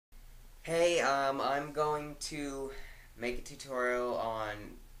Hey, I'm going to make a tutorial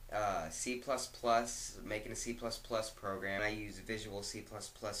on C++, making a C++ program. I use Visual C++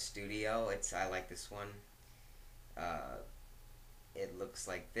 Studio. I like this one. Uh, it looks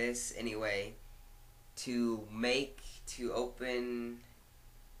like this. Anyway, to open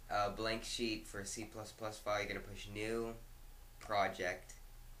a blank sheet for a C++ file, you're going to push New, Project,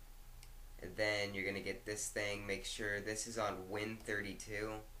 and then you're going to get this thing. Make sure this is on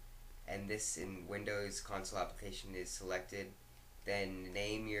Win32. And this in Windows console application is selected. Then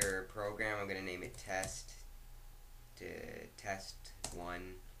name your program. I'm going to name it test 1,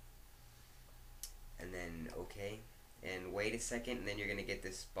 and then OK. And wait a second, and then you're going to get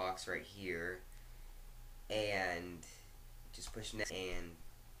this box right here, and just push next and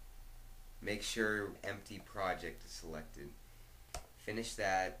make sure empty project is selected. Finish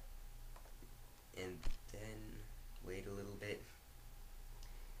that, and then wait a little bit.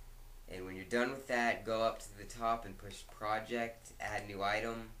 And when you're done with that, go up to the top and push project, add new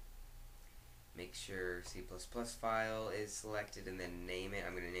item. Make sure C++ file is selected and then name it.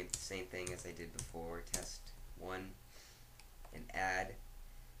 I'm going to name it the same thing as I did before, test 1, and add.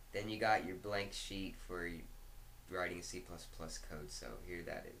 Then you got your blank sheet for writing C++ code, so here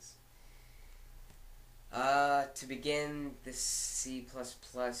that is. To begin this C++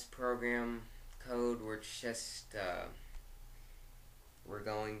 program code, we're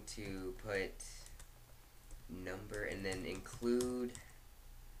going to put number and then include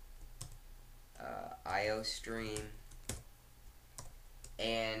IO stream,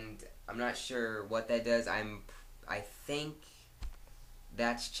 and I'm not sure what that does. I think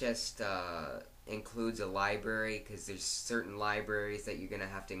that's just includes a library, because there's certain libraries that you're gonna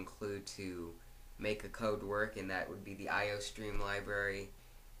have to include to make a code work, and that would be the IO stream library.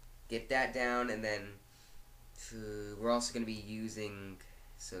 Get that down, and then we're also going to be using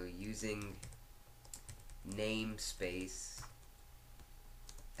namespace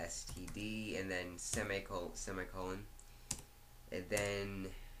std and then semicolon, and then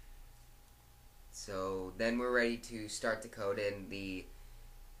we're ready to start the code. And the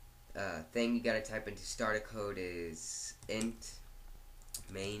thing you gotta type in to start a code is int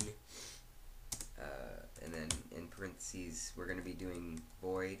main, and then in parentheses we're going to be doing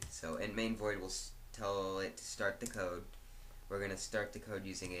void. So int main void will tell it to start the code. We're going to start the code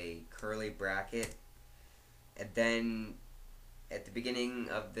using a curly bracket, and then at the beginning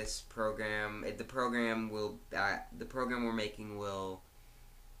of this program, the program we're making will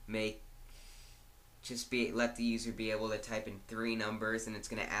let the user be able to type in 3 numbers, and it's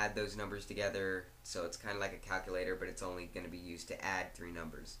going to add those numbers together. So it's kind of like a calculator, but it's only going to be used to add 3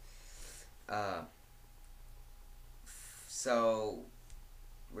 numbers. So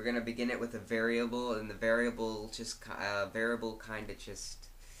we're going to begin it with a variable, and the variable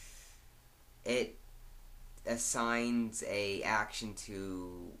it assigns a action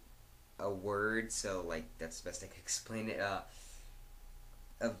to a word. So like, that's the best I can explain it.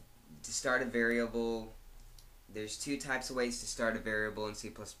 To start a variable, there's 2 types of ways to start a variable in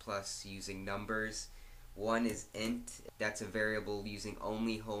C++ using numbers. One is int. That's a variable using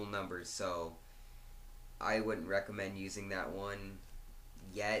only whole numbers, so I wouldn't recommend using that one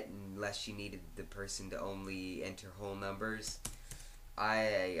yet unless you needed the person to only enter whole numbers.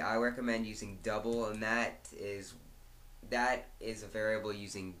 I recommend using double, and that is a variable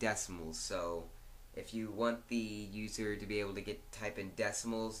using decimals. So if you want the user to be able to type in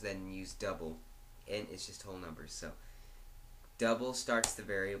decimals, then use double. Int is just whole numbers. So double starts the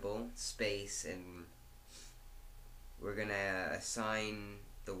variable, space, and we're gonna assign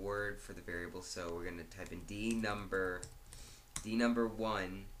the word for the variable. So we're gonna type in d number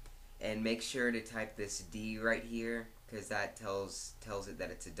 1, and make sure to type this D right here, because that tells it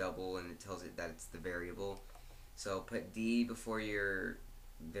that it's a double, and it tells it that it's the variable. So put D before your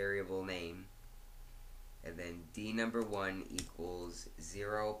variable name, and then D number 1 equals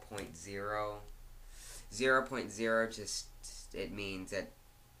 0.0. 0.0 just, it means that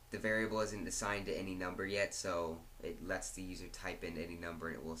the variable isn't assigned to any number yet, so it lets the user type in any number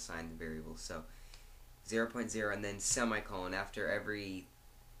and it will assign the variable. So 0.0, and then semicolon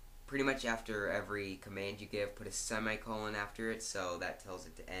pretty much after every command you give, put a semicolon after it, so that tells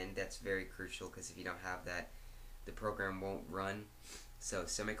it to end. That's very crucial, because if you don't have that, the program won't run. So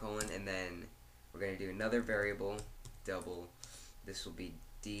semicolon, and then we're going to do another variable, double. This will be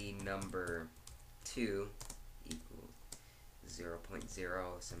d number 2 equals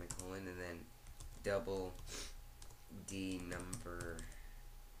 0.0 semicolon, and then double d number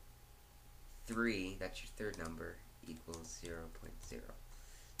 3, that's your third number, equals 0.0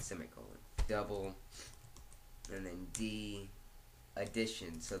 semicolon. Double, and then d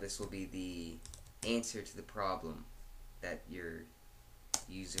addition. So this will be the answer to the problem that your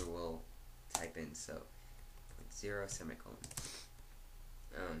user will type in. So 0 semicolon.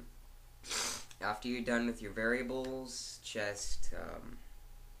 After you're done with your variables, just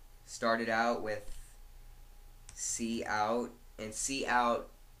start it out with cout, and cout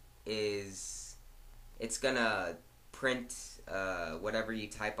is, it's gonna print whatever you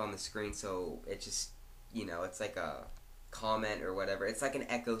type on the screen, so it just, it's like a comment or whatever. It's like an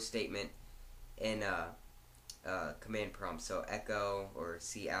echo statement in command prompt. So echo or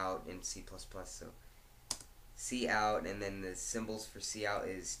cout in C++. So cout, and then the symbols for cout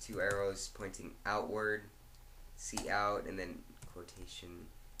is 2 arrows pointing outward. Cout, and then quotation,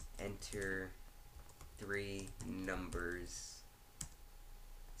 enter 3 numbers.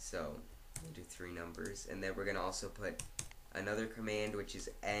 So we'll do 3 numbers, and then we're gonna also put another command, which is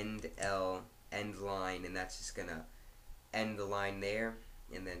end line, and that's just gonna end the line there,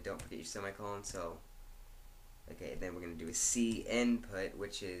 and then don't forget your semicolon. So okay, then we're gonna do a C input,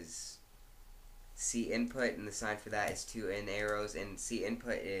 which is C input, and the sign for that is 2 N arrows, and C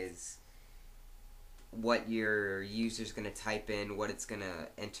input is what your user's gonna type in, what it's gonna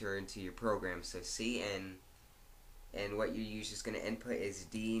enter into your program. So CN, and what your user's gonna input is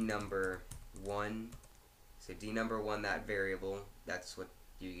D number 1. So D number 1, that variable, that's what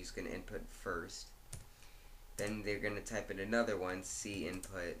your user's gonna input first. Then they're gonna type in another one, C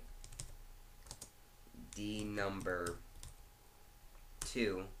input D number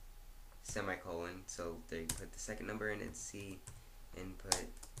 2 semicolon. So they put the second number in, and C input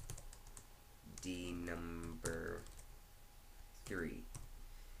D number 3.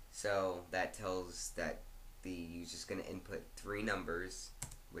 So that tells that the user's going to input 3 numbers,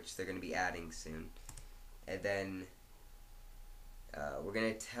 which they're going to be adding soon. And then we're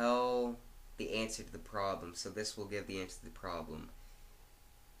going to tell the answer to the problem. So this will give the answer to the problem.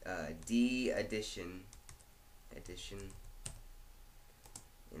 D addition, and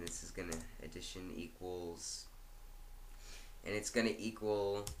this is going to, addition equals, and it's going to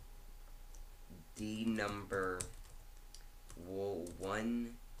equal D number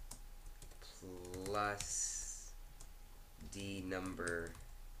 1 plus D number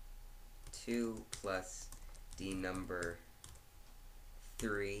 2 plus D number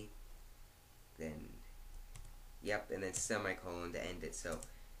 3, then, yep, and then semicolon to end it. So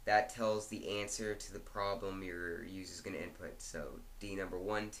that tells the answer to the problem your user's going to input. So D number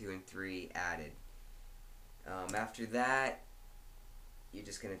 1, 2, and 3 added. After that, you're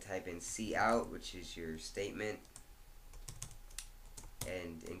just going to type in cout, which is your statement,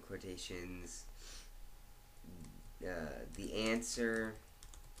 and in quotations, the answer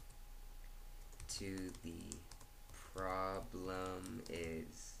to the problem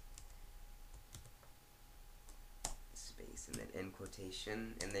is space, and then end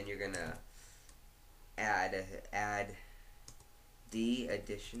quotation, and then you're going to add D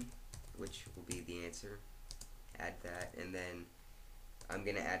addition, which will be the answer. Add that, and then I'm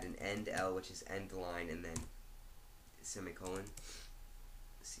going to add an end L, which is end line, and then semicolon.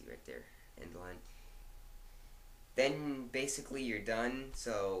 See right there, end line. Then basically you're done.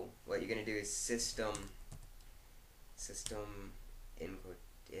 So what you're going to do is system in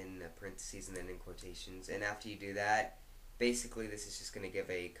parentheses and then in quotations. And after you do that, basically this is just going to give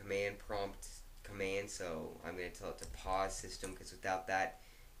a command prompt command. So I'm going to tell it to pause system, because without that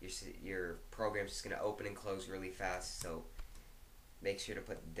your program's just going to open and close really fast. So make sure to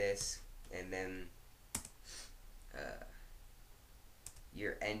put this, and then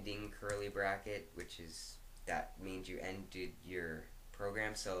your ending curly bracket, which is, that means you ended your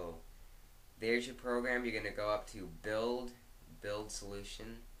program. So there's your program. You're going to go up to build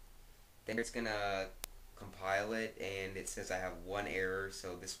solution. Then it's going to compile it, and it says I have 1 error,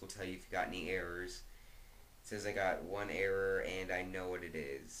 so this will tell you if you got any errors. It says I got 1 error, and I know what it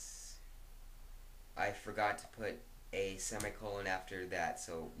is. I forgot to put a semicolon after that,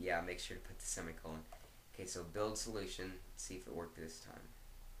 so yeah, make sure to put the semicolon. Okay, so build solution, see if it worked this time.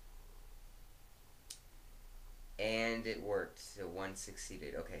 And it worked, so 1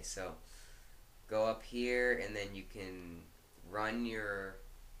 succeeded. Okay, so go up here, and then you can run your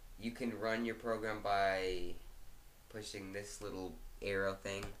program by pushing this little arrow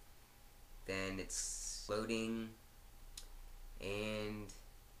thing. Then it's loading, and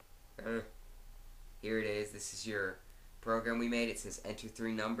here it is. This is your program we made. It says enter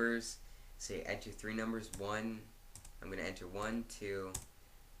 3 numbers. So you enter 3 numbers. 1, I'm going to enter 1, 2,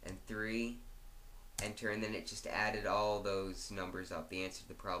 and 3. Enter, and then it just added all those numbers up. The answer to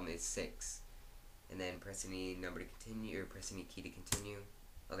the problem is 6. And then press any number to continue, or press any key to continue.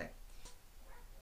 Okay.